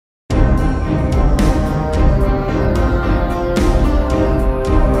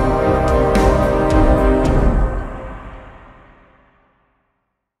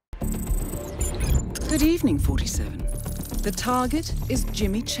47. The target is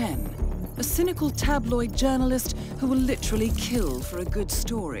Jimmy Chen, a cynical tabloid journalist who will literally kill for a good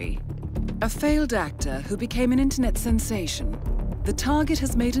story. A failed actor who became an internet sensation, the target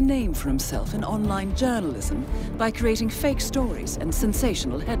has made a name for himself in online journalism by creating fake stories and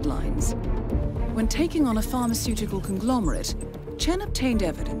sensational headlines. When taking on a pharmaceutical conglomerate, Chen obtained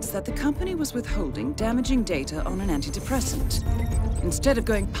evidence that the company was withholding damaging data on an antidepressant. Instead of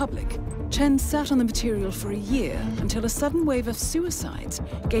going public, Chen sat on the material for a year until a sudden wave of suicides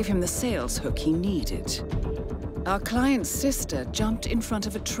gave him the sales hook he needed. Our client's sister jumped in front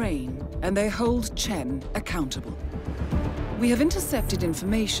of a train, and they hold Chen accountable. We have intercepted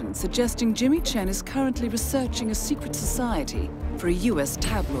information suggesting Jimmy Chen is currently researching a secret society for a US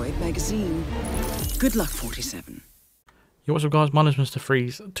tabloid magazine. Good luck, 47. Yo, what's up guys, my name is Mr.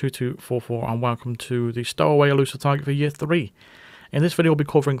 Freeze2244 and welcome to the Stowaway Elusive target for year 3. In this video we'll be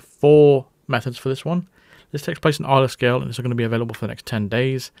covering 4 methods for this one. This takes place in Isle scale and it's going to be available for the next 10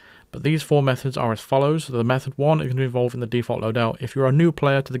 days. But these 4 methods are as follows. The method 1 is going to involve in the default loadout. If you're a new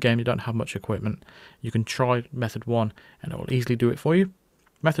player to the game, you don't have much equipment, you can try method 1 and it will easily do it for you.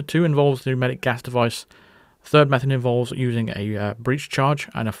 Method 2 involves the Emetic gas device. Third method involves using a breach charge,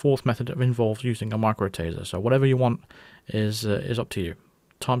 and a 4th method involves using a micro taser. So whatever you want is up to you.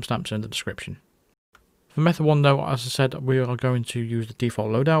 Timestamps in the description. For method 1 though, as I said, we are going to use the default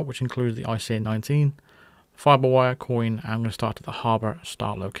loadout, which includes the ICA-19, fiber wire, coin, and I'm going to start at the harbour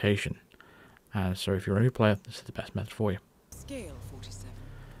start location. So if you're a new player, this is the best method for you. I'm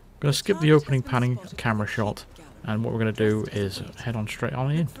going to skip the opening panning camera shot, and what we're going to do is head on straight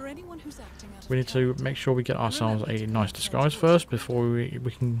on in. We need to make sure we get ourselves a nice disguise first before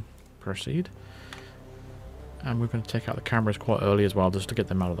we can proceed. And we're going to take out the cameras quite early as well, just to get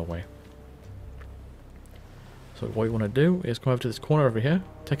them out of the way. So what you want to do is come over to this corner over here,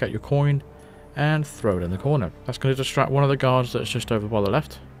 take out your coin, and throw it in the corner. That's going to distract one of the guards that's just over by the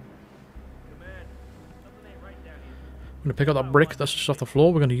left. I'm going to pick up that brick that's just off the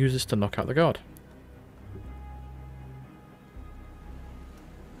floor. We're going to use this to knock out the guard.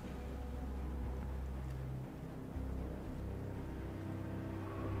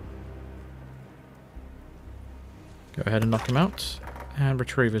 Go ahead and knock him out, and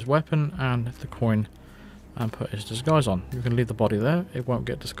retrieve his weapon and the coin, and put his disguise on. You can leave the body there, it won't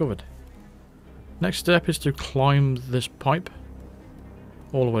get discovered. Next step is to climb this pipe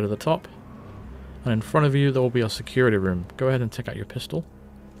all the way to the top, and in front of you there will be a security room. Go ahead and take out your pistol.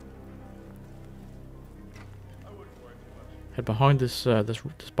 Head behind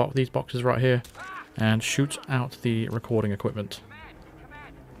these boxes right here and shoot out the recording equipment.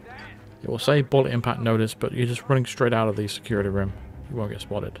 It will say bullet impact notice, but you're just running straight out of the security room. You won't get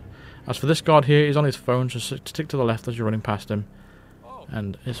spotted. As for this guard here, he's on his phone, so stick to the left as you're running past him,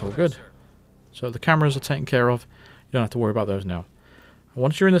 and it's all good. So the cameras are taken care of. You don't have to worry about those now.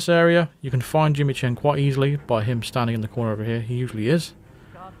 Once you're in this area, you can find Jimmy Chen quite easily by him standing in the corner over here. He usually is,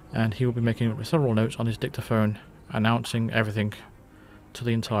 and he will be making several notes on his dictaphone, announcing everything to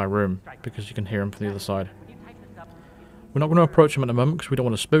the entire room, because you can hear him from the other side. We're not going to approach him at the moment because we don't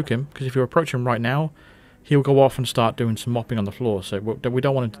want to spook him, because if you approach him right now, he'll go off and start doing some mopping on the floor, so we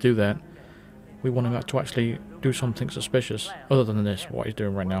don't want him to do that. We want him to actually do something suspicious, other than this, what he's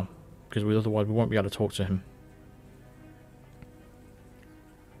doing right now, because otherwise we won't be able to talk to him.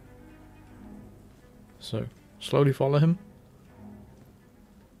 So, slowly follow him.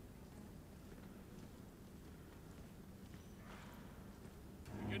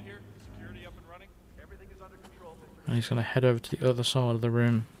 And he's going to head over to the other side of the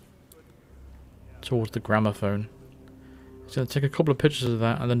room, towards the gramophone. He's going to take a couple of pictures of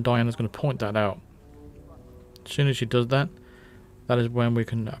that, and then Diana's going to point that out. As soon as she does that, that is when we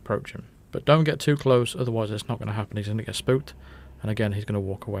can approach him. But don't get too close, otherwise it's not going to happen. He's going to get spooked, and again he's going to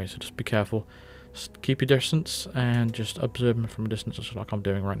walk away, so just be careful. Just keep your distance, and just observe him from a distance, just like I'm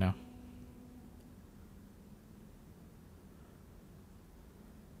doing right now.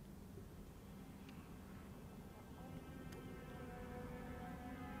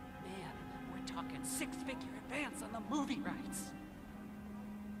 Six-figure advance on the movie rights.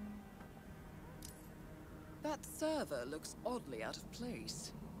 That server looks oddly out of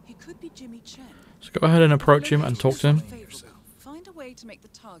place. He could be Jimmy Chen. So go ahead and approach him and talk to him. Find a way to make the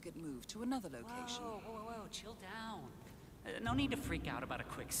target move to another location. Whoa, chill down. No need to freak out about a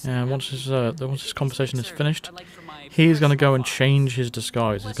quick. And once this conversation is finished, he's going to go and change his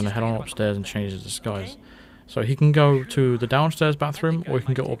disguise. He's going to head on upstairs and change his disguise. So he can go to the downstairs bathroom, or he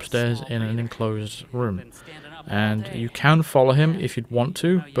can go upstairs in an enclosed room. And you can follow him if you'd want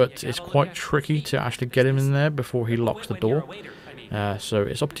to, but it's quite tricky to actually get him in there before he locks the door. So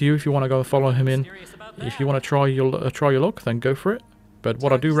it's up to you if you want to go follow him in. If you want to try your luck, then go for it. But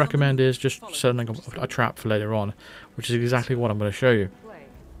what I do recommend is just setting a trap for later on, which is exactly what I'm going to show you.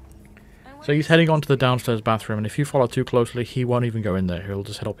 So he's heading on to the downstairs bathroom, and if you follow too closely, he won't even go in there. He'll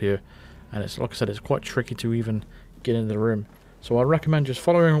just head up here, and it's like I said, it's quite tricky to even get into the room. So I recommend just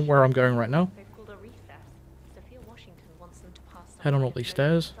following where I'm going right now. Head on up these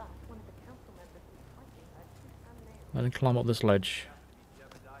stairs, and then climb up this ledge.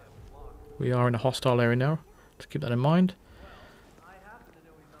 We are in a hostile area now, so keep that in mind.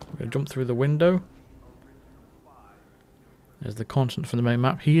 We're going to jump through the window. There's the content from the main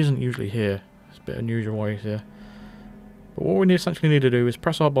map. He isn't usually here. It's a bit unusual why he's here. But what we essentially need to do is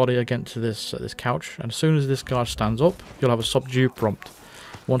press our body against this couch, and as soon as this guard stands up, you'll have a subdue prompt.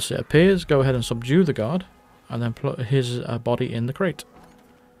 Once it appears, go ahead and subdue the guard, and then put his body in the crate.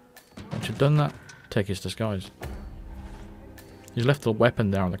 Once you've done that, take his disguise. He's left the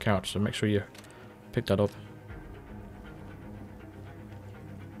weapon there on the couch, so make sure you pick that up.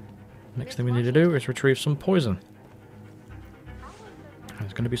 Next thing we need to do is retrieve some poison. And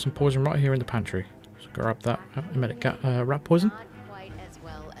there's going to be some poison right here in the pantry. So grab that Emetic rat poison.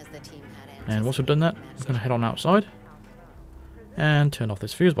 And once we've done that, we're going to head on outside and turn off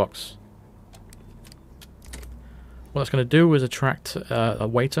this fuse box. What that's going to do is attract a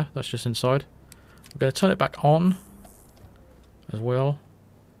waiter that's just inside. We're going to turn it back on as well.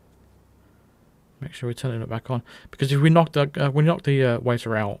 Make sure we turn it back on, because if we knock the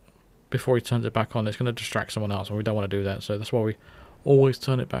waiter out before he turns it back on, it's going to distract someone else, and we don't want to do that. So that's why we always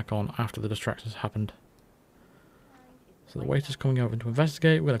turn it back on after the distraction's happened. So the waiter's coming over to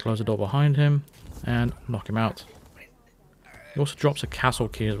investigate. We're going to close the door behind him and knock him out. He also drops a castle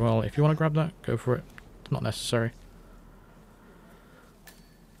key as well. If you want to grab that, go for it. It's not necessary.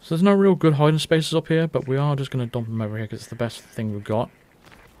 So there's no real good hiding spaces up here, but we are just going to dump him over here because it's the best thing we've got.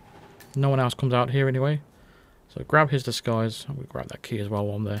 No one else comes out here anyway. So grab his disguise. We'll grab that key as well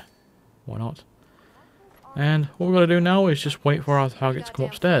while I'm there. Why not? And what we're going to do now is just wait for our target to come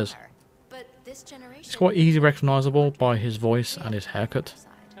upstairs. It's quite easy recognisable by his voice and his haircut.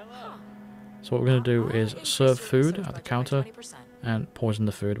 So what we're going to do is serve food at the counter and poison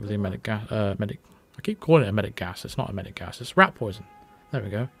the food with the emetic gas. I keep calling it emetic gas. It's not emetic gas. It's rat poison. There we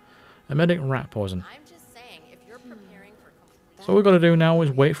go. Emetic rat poison. So what we've got to do now is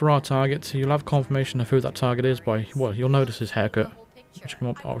wait for our target. You'll have confirmation of who that target is by, well, you'll notice his haircut. Just come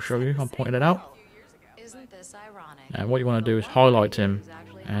up, I'll show you. I'm pointing it out. And what you want to do is highlight him,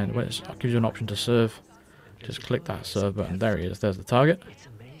 and when it gives you an option to serve, just click that serve button. There he is. There's the target.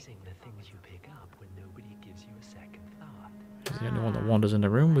 He's the only one that wanders in the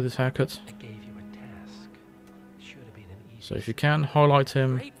room with his haircut. So if you can, highlight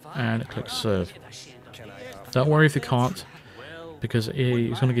him and click serve. Don't worry if you can't, because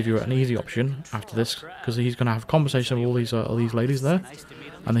he's going to give you an easy option after this, because he's going to have a conversation with all these ladies there,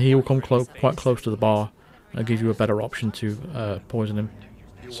 and he will come quite close to the bar and give you a better option to poison him.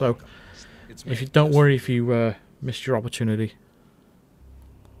 So if you don't worry if you missed your opportunity,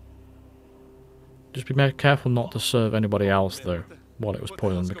 just be careful not to serve anybody else though while it was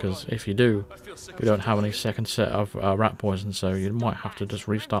poisoned, because if you do, we don't have any second set of rat poison, so you might have to just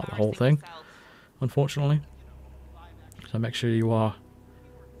restart the whole thing, unfortunately. So make sure you are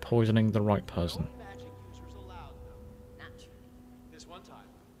poisoning the right person.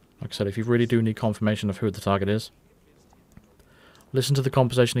 Like I said, if you really do need confirmation of who the target is, listen to the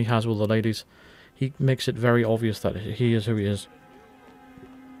conversation he has with the ladies. He makes it very obvious that he is who he is.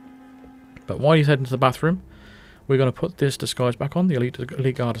 But while he's heading to the bathroom, we're going to put this disguise back on, the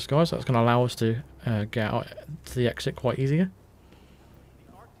elite guard disguise. That's going to allow us to get out to the exit quite easier.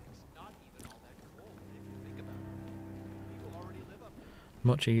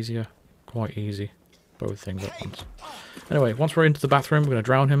 Much easier, quite easy, both things at once. Anyway, once we're into the bathroom, we're going to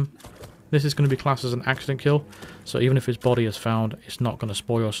drown him. This is going to be classed as an accident kill, so even if his body is found, it's not going to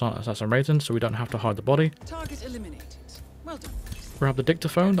spoil your assassin rating, so we don't have to hide the body. Target eliminated. Well done. Grab the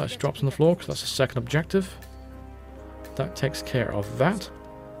dictaphone that drops on the floor, because that's the second objective. That takes care of that.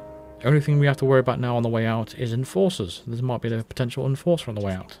 The only thing we have to worry about now on the way out is enforcers. There might be a potential enforcer on the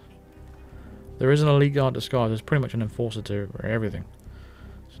way out. There is an elite guard disguise. There's pretty much an enforcer to everything.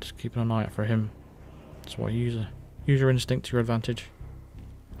 So just keep an eye out for him. That's why you use your instinct to your advantage.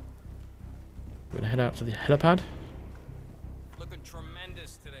 We're going to head out to the helipad. Looking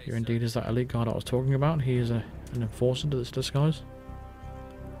tremendous today, Here indeed is that elite guard I was talking about. He is an enforcer to this disguise.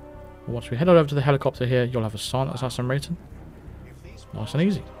 Once we head over to the helicopter here, you'll have a silent assassin rating. Nice and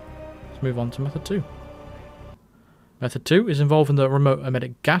easy. Let's move on to method 2. Method 2 is involving the remote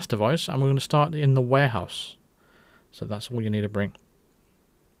emetic gas device, and we're going to start in the warehouse. So that's all you need to bring.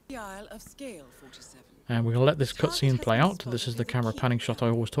 The Isle of Scale 47. And we're going to let this cutscene play out. This is the camera panning shot I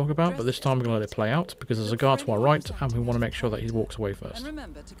always talk about, but this time we're going to let it play out because there's a guard to our right and we want to make sure that he walks away first. And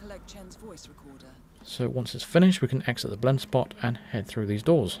remember to collect Chen's voice recorder. So once it's finished, we can exit the blend spot and head through these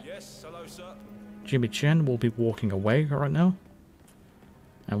doors. Yes, hello, sir. Jimmy Chen will be walking away right now.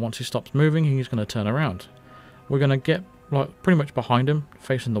 And once he stops moving, he's going to turn around. We're going to get like pretty much behind him,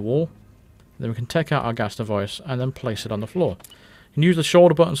 facing the wall. Then we can take out our gas device and then place it on the floor. You can use the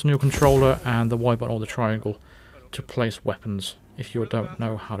shoulder buttons on your controller and the Y button or the triangle to place weapons if you don't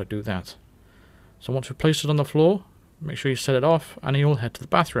know how to do that. So once we place it on the floor, make sure you set it off and you'll head to the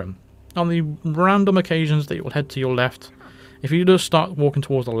bathroom. On the random occasions that you'll head to your left, if you just start walking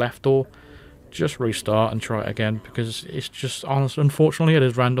towards the left door, just restart and try it again because it's just, honestly, unfortunately it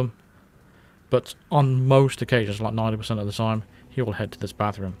is random. But on most occasions, like 90% of the time, he will head to this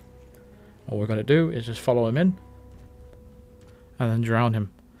bathroom. All we're going to do is just follow him in and then drown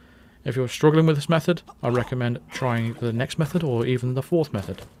him. If you're struggling with this method, I recommend trying the next method or even the fourth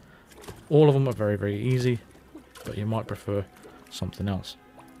method. All of them are very, very easy, but you might prefer something else.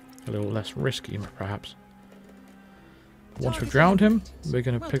 A little less risky, perhaps. Once we've drowned him, we're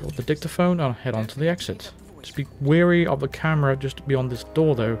going to pick up the dictaphone and head on to the exit. Just be wary of the camera just beyond this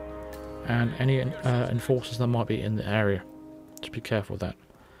door though, and any enforcers that might be in the area. Just be careful with that.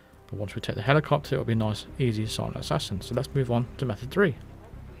 But once we take the helicopter, it'll be a nice, easy silent assassin. So let's move on to method 3.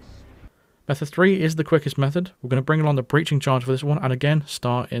 Method 3 is the quickest method. We're going to bring along the breaching charge for this one, and again,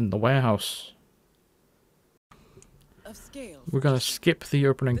 start in the warehouse. We're going to skip the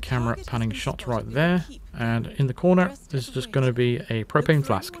opening camera panning shot right there, and in the corner is just going to be a propane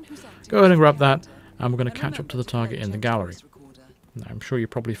flask. Go ahead and grab that, and we're going to catch up to the target in the gallery. Now, I'm sure you're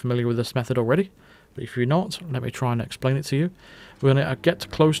probably familiar with this method already, but if you're not, let me try and explain it to you. We're going to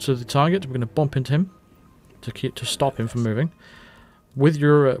get close to the target. We're going to bump into him to stop him from moving. With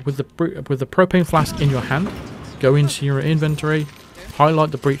your with the propane flask in your hand, go into your inventory,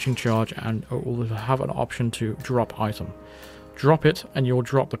 highlight the breaching charge, and it will have an option to drop item. Drop it, and you'll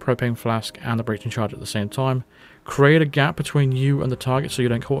drop the propane flask and the breaching charge at the same time. Create a gap between you and the target so you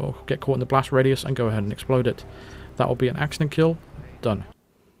don't get caught in the blast radius, and go ahead and explode it. That will be an accident kill. Done.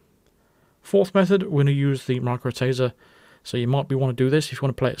 Fourth method, we're going to use the micro taser. So you might want to do this if you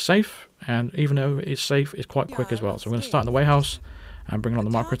want to play it safe, and even though it's safe, it's quite quick as well. So we're going to start in the warehouse and bring on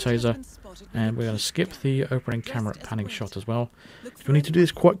the micro taser, and we're going to skip the opening camera panning shot as well. If you need to do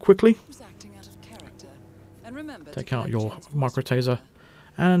this quite quickly, take out your micro taser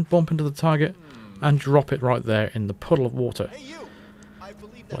and bump into the target and drop it right there in the puddle of water.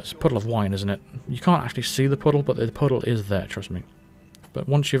 Well, it's a puddle of wine, isn't it? You can't actually see the puddle, but the puddle is there, trust me. But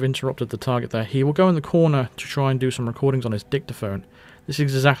once you've interrupted the target there, he will go in the corner to try and do some recordings on his dictaphone. This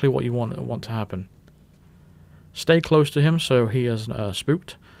is exactly what you want to happen. Stay close to him so he is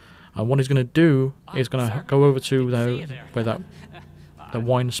spooked. And what he's going to do is going to go over to where the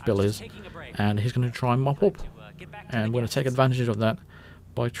wine spill is, and he's going to try and mop up. And we're going to take advantage of that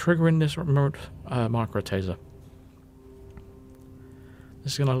by triggering this remote micro taser.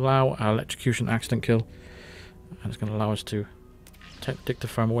 This is going to allow our electrocution accident kill, and it's going to allow us to take the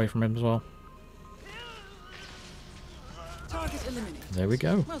dictaphone away from him as well. There we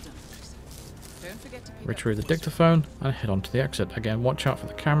go. Well done. Don't forget to pick Retrieve the dictaphone and head on to the exit. Again, watch out for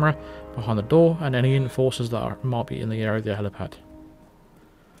the camera behind the door and any enforcers that might be in the area of the helipad.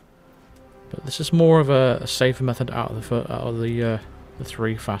 But this is more of a safer method out of the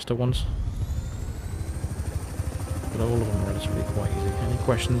 3 faster ones. But all of them are relatively quite easy. Any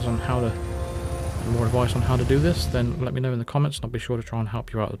questions on how to, more advice on how to do this, then let me know in the comments and I'll be sure to try and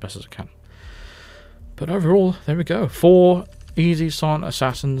help you out as best as I can. But overall, there we go. 4 easy silent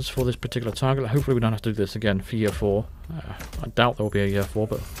assassins for this particular target. Hopefully we don't have to do this again for year 4. I doubt there will be a year 4,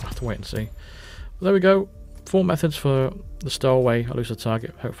 but we'll have to wait and see. But there we go. 4 methods for the Stowaway Elusive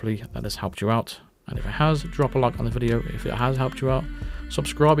target. Hopefully that has helped you out. And if it has, drop a like on the video if it has helped you out.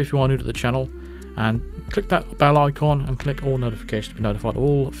 Subscribe if you are new to the channel. And click that bell icon and click all notifications to be notified of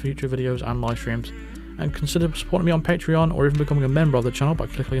all future videos and live streams. And consider supporting me on Patreon or even becoming a member of the channel by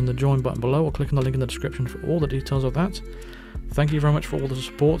clicking the join button below or clicking the link in the description for all the details of that. Thank you very much for all the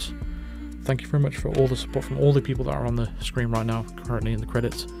support. Thank you very much for all the support from all the people that are on the screen right now, currently in the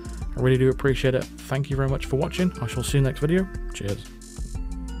credits. I really do appreciate it. Thank you very much for watching. I shall see you next video. Cheers.